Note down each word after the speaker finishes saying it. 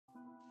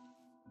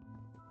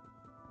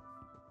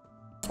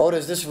Oh,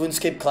 is this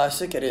RuneScape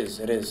Classic? It is,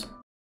 it is.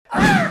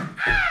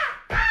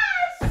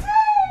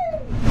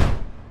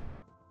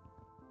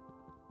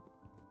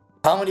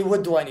 How many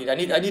wood do I need? I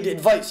need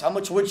advice. How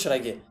much wood should I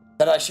get?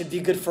 That I should be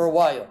good for a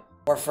while.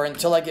 Or for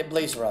until I get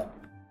blaze rod.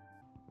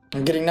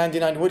 I'm getting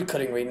 99 wood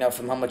cutting right now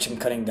from how much I'm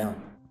cutting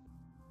down.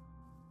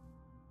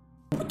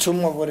 2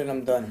 more wood and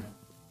I'm done.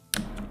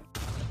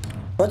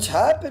 What's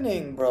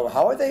happening, bro?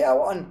 How are they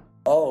out on...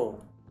 Oh.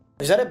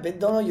 Is that a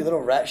bit, Dora, you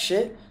little rat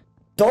shit?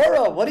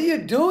 Dora, what are you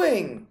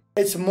doing?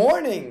 It's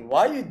morning.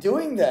 Why are you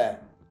doing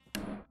that?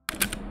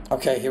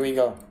 Okay, here we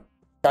go.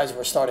 Guys,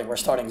 we're starting.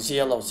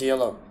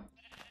 ZLO.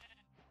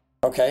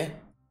 Okay.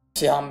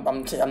 See how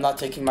I'm not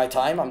taking my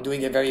time? I'm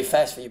doing it very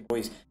fast for you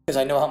boys. Because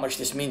I know how much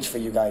this means for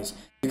you guys.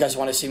 You guys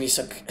want to see me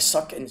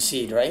suck and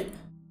seed, right?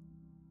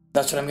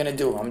 That's what I'm gonna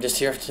do. I'm just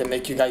here to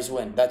make you guys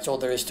win. That's all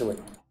there is to it.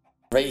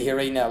 Right here,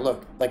 right now.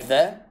 Look. Like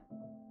that.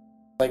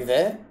 Like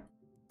that.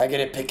 I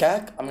get a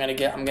pickaxe. I'm gonna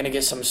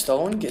get some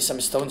stone. Get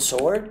some stone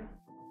sword.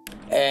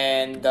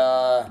 And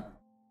I'm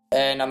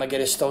gonna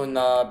get a stone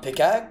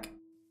pickaxe.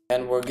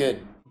 And we're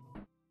good.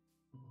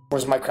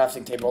 Where's my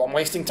crafting table? I'm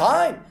wasting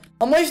time!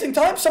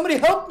 Somebody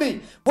help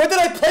me! Where did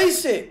I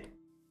place it?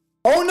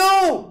 Oh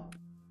no!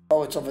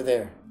 Oh, it's over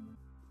there.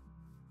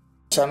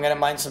 So I'm gonna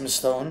mine some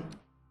stone.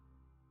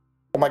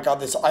 Oh my god,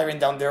 there's iron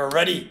down there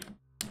already.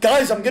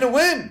 Guys, I'm gonna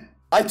win!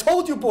 I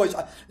told you boys.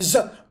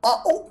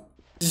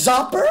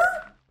 Zopper?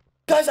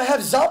 Guys, I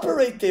have Zopper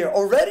right there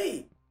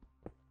already.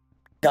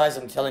 Guys,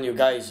 I'm telling you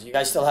guys. You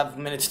guys still have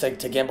minutes to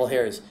gamble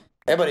hairs.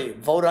 Everybody,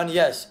 vote on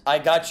yes. I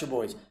got you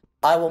boys.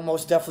 I will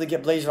most definitely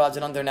get blaze rods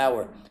in under an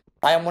hour.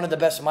 I am one of the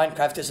best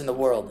Minecrafters in the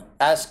world.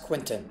 Ask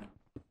Quentin.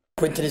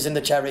 Quentin is in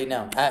the chat right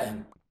now. At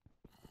him.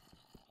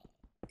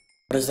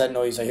 What is that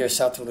noise? I hear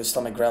south through the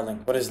stomach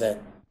growling. What is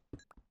that?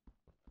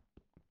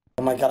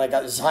 Oh my god, I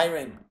got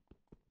Zyron.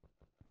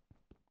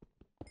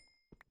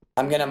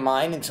 I'm gonna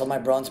mine until my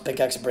bronze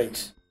pickaxe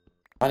breaks.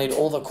 I need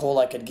all the coal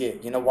I could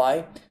get. You know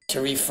why?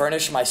 To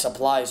refurnish my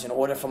supplies in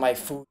order for my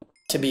food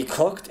to be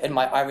cooked and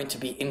my iron to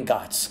be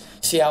ingots.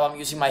 See how I'm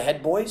using my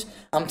head, boys?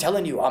 I'm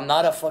telling you, I'm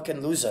not a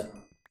fucking loser.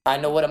 I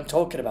know what I'm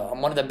talking about.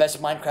 I'm one of the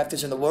best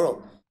Minecrafters in the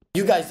world.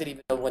 You guys didn't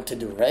even know what to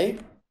do, right?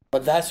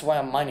 But that's why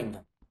I'm mining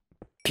them.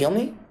 Peel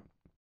me?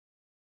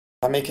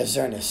 I make a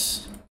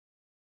Zernus.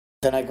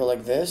 Then I go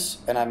like this,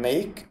 and I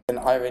make an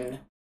iron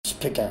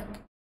pickaxe.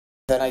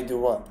 Then I do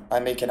what? I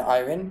make an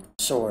iron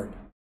sword.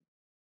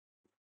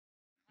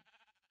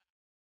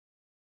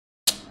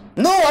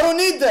 No, I don't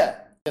need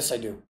that! Yes, I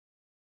do.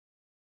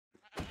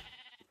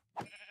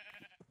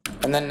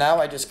 And then now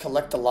I just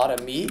collect a lot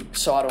of meat,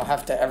 so I don't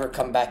have to ever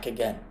come back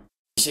again.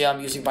 You see,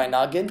 I'm using my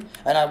noggin,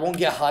 and I won't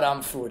get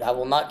haram food. I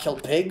will not kill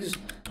pigs.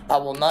 I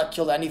will not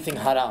kill anything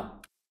haram.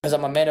 Because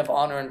I'm a man of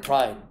honor and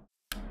pride.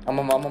 I'm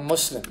a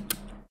Muslim.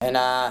 And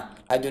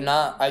I do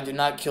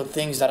not kill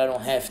things that I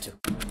don't have to.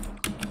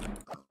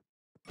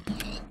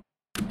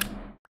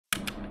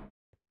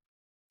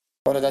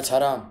 Oh, that's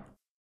haram.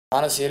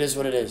 Honestly, it is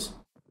what it is.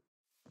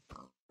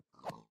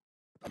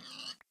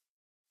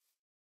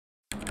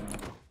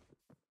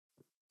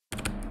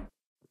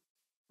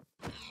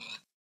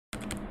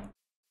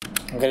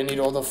 I'm gonna need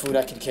all the food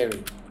I can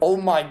carry. Oh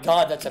my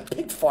god, that's a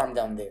pig farm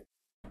down there.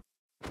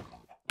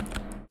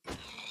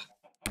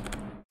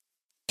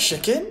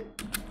 Chicken?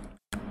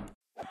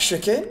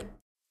 Chicken?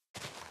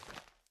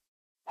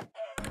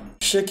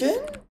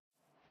 Chicken?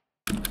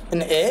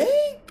 An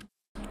egg?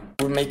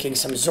 We're making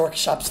some Zork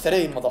shops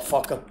today,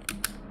 motherfucker.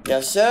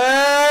 Yes,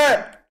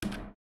 sir!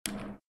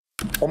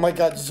 Oh my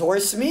god,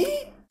 Zorse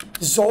me?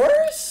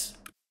 Zorse?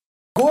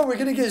 Go, we're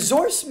gonna get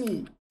Zorse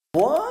me.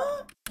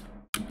 What?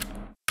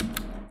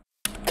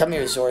 Come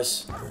here,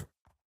 Zorse.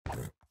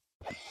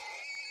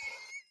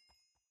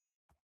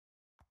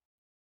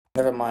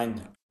 Never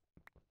mind.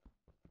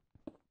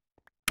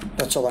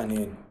 That's all I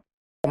need.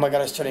 Oh my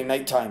god, it's turning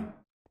nighttime.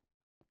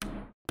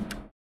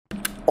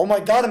 Oh my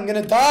god, I'm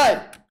gonna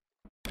die!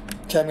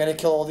 Okay, I'm gonna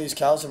kill all these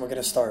cows and we're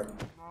gonna start.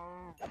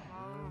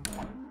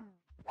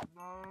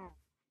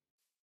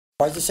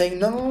 Why is it saying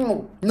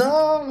no?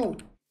 No!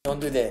 Don't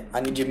do that.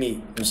 I need your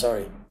meat. I'm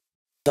sorry.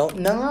 Don't.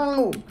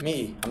 No!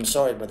 Me. I'm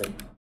sorry, brother.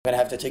 I'm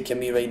gonna have to take your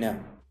meat right now.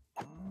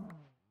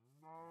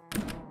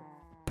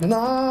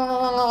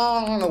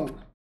 No!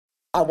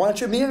 I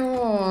want your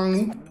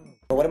meat!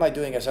 But what am I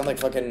doing? I sound like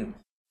fucking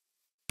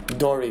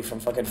Dory from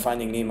fucking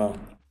Finding Nemo.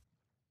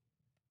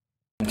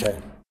 Okay.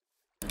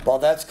 While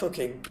that's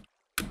cooking,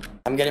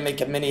 I'm gonna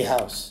make a mini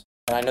house.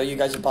 And I know you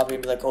guys are probably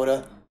gonna be like,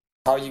 Oda,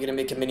 how are you gonna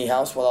make a mini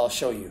house? Well, I'll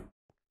show you.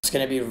 It's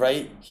gonna be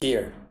right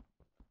here.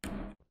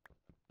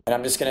 And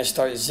I'm just gonna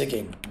start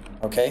zigging,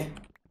 okay?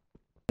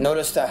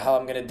 Notice that how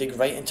I'm gonna dig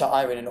right into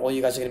iron and all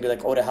you guys are gonna be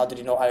like, Oda, how did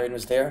you know iron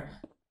was there?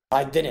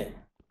 I didn't.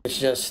 It's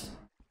just,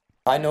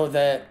 I know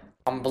that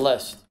I'm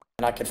blessed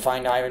and I can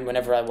find iron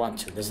whenever I want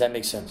to. Does that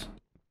make sense?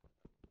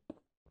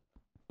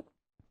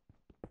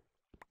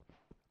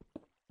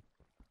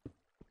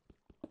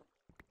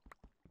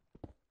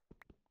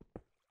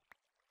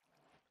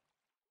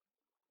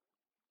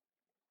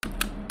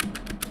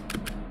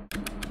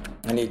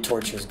 I need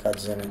torches,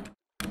 goddammit.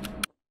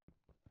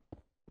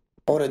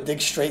 I would have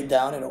dig straight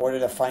down in order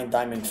to find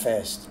diamond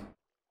fast.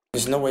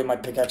 There's no way my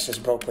pickaxe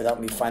just broke without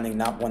me finding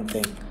not one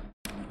thing.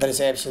 That is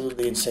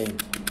absolutely insane.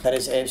 That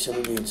is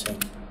absolutely insane.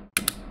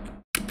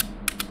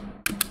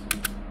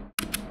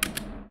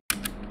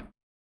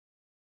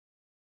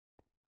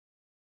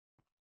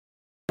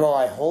 Bro,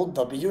 I hold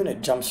W and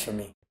it jumps for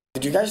me.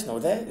 Did you guys know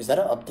that? Is that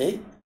an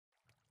update?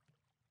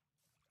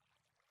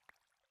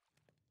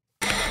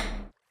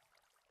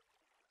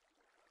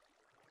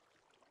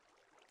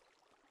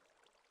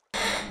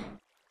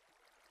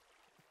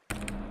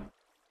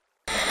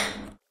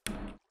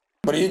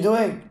 What are you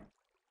doing?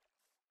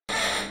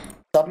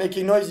 Stop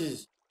making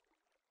noises.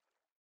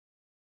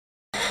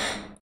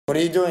 What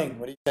are you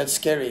doing? That's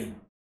scary.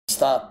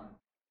 Stop.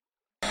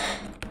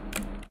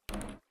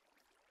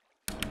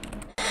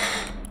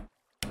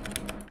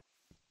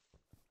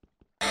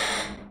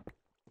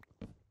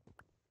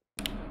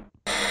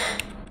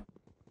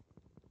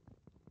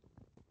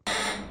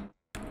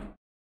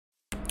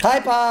 Hi,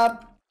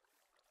 Pop.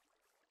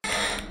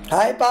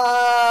 Hi,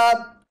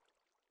 Pop.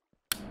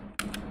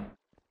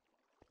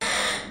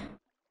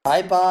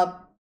 Hi,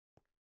 Pop.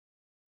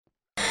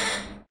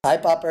 Hi,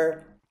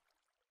 Popper.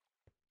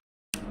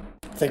 I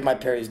think my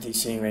parry's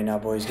DCing right now,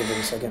 boys. Give it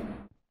a second.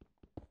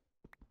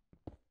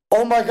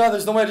 Oh my god,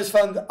 there's no way I just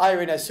found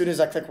iron as soon as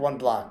I click one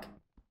block.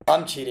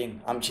 I'm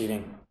cheating. I'm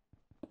cheating.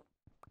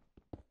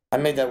 I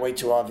made that way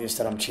too obvious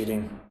that I'm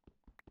cheating.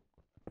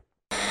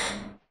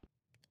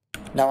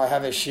 Now I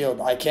have a shield.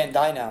 I can't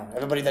die now.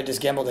 Everybody that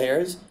just gambled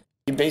hairs,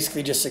 you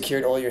basically just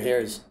secured all your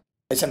hairs.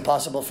 It's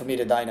impossible for me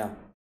to die now.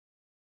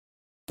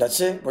 That's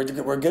it.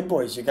 We're good,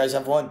 boys. You guys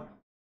have won.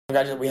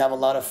 We have a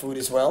lot of food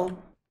as well.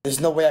 There's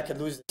no way I could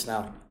lose this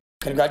now.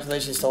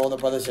 Congratulations to all the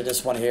brothers that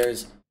just won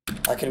hairs.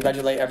 I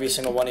congratulate every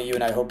single one of you,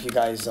 and I hope you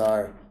guys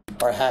are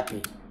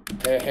happy.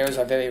 Hairs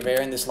are very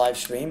rare in this live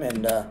stream,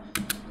 and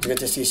it's good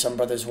to see some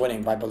brothers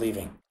winning by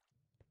believing.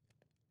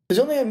 There's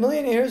only 1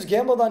 million hairs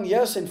gambled on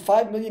yes and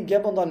 5 million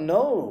gambled on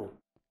no.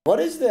 What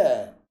is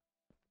that?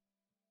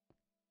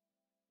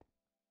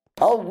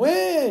 I'll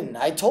win.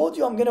 I told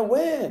you I'm gonna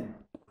win.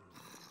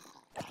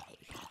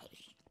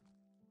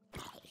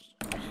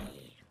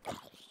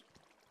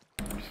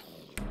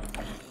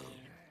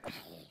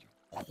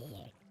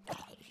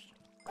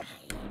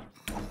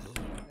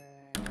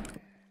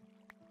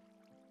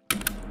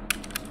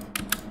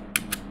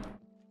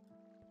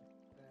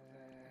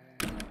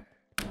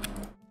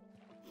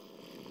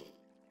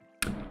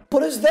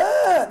 What is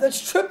that?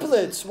 That's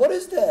triplets. What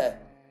is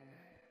that?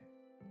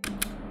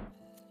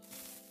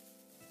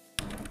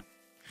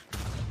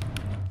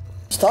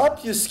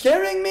 Stop. You're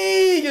scaring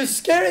me. You're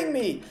scaring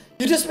me.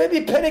 You just made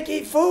me panic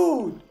eat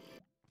food.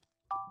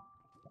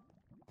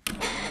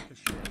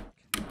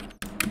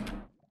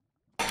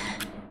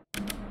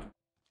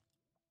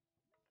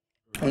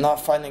 I'm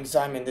not finding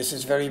Simon. This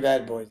is very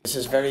bad, boys. This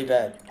is very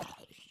bad.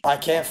 I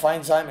can't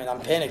find Simon.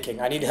 I'm panicking.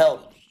 I need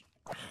help.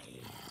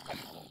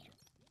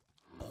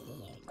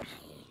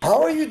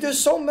 How are you? There's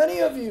so many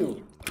of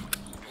you.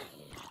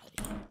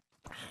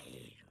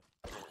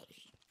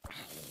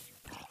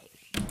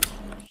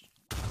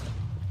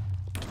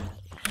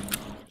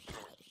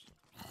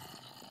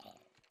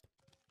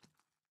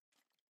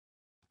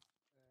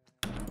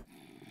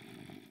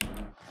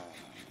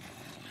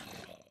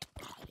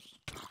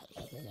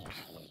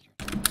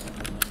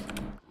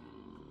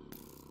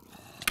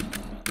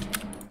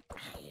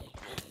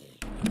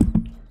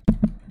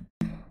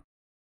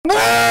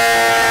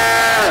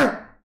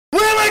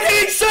 Where am I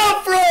getting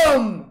shot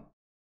from?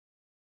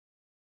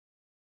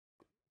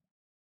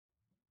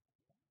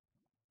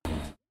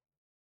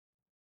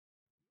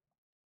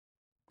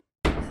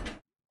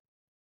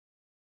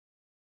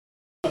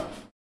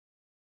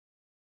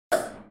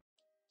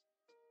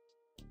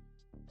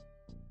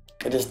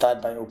 I just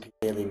died by OP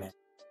daily, man.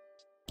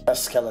 A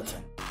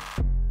skeleton.